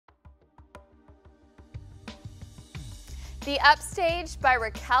The Upstage by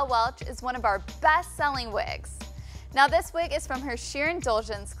Raquel Welch is one of our best-selling wigs. Now this wig is from her Sheer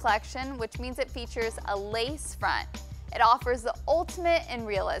Indulgence collection, which means it features a lace front. It offers the ultimate in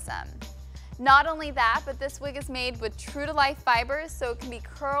realism. Not only that, but this wig is made with true-to-life fibers, so it can be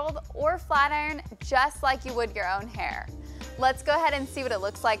curled or flat ironed just like you would your own hair. Let's go ahead and see what it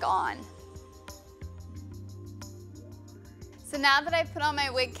looks like on. So now that I've put on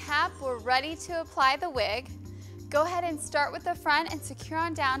my wig cap, we're ready to apply the wig. Go ahead and start with the front and secure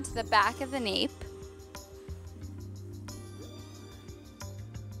on down to the back of the nape.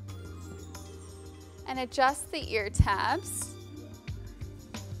 And adjust the ear tabs.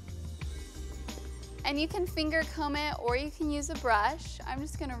 And you can finger comb it or you can use a brush. I'm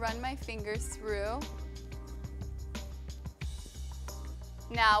just going to run my fingers through.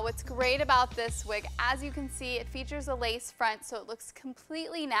 Now, what's great about this wig, as you can see, it features a lace front, so it looks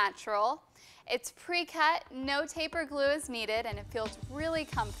completely natural. It's pre-cut, no taper glue is needed, and it feels really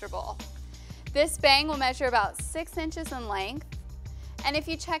comfortable. This bang will measure about 6 inches in length. And if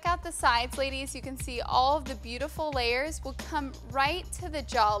you check out the sides, ladies, you can see all of the beautiful layers will come right to the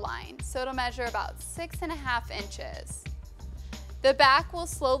jawline, so it'll measure about 6.5 inches. The back will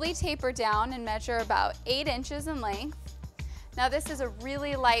slowly taper down and measure about 8 inches in length. Now this is a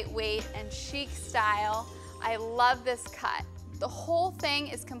really lightweight and chic style. I love this cut. The whole thing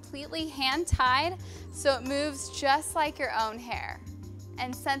is completely hand-tied, so it moves just like your own hair.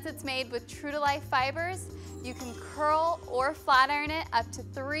 And since it's made with true-to-life fibers, you can curl or flat iron it up to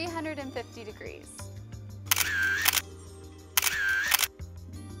 350 degrees.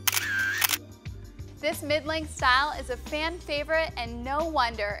 This mid-length style is a fan favorite, and no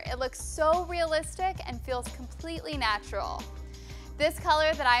wonder. It looks so realistic and feels completely natural. This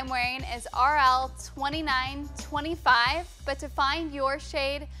color that I'm wearing is RL2925, but to find your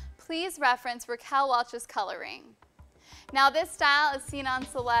shade, please reference Raquel Welch's coloring. Now this style is seen on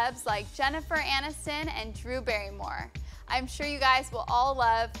celebs like Jennifer Aniston and Drew Barrymore. I'm sure you guys will all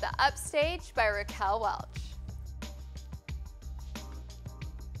love the Upstage by Raquel Welch.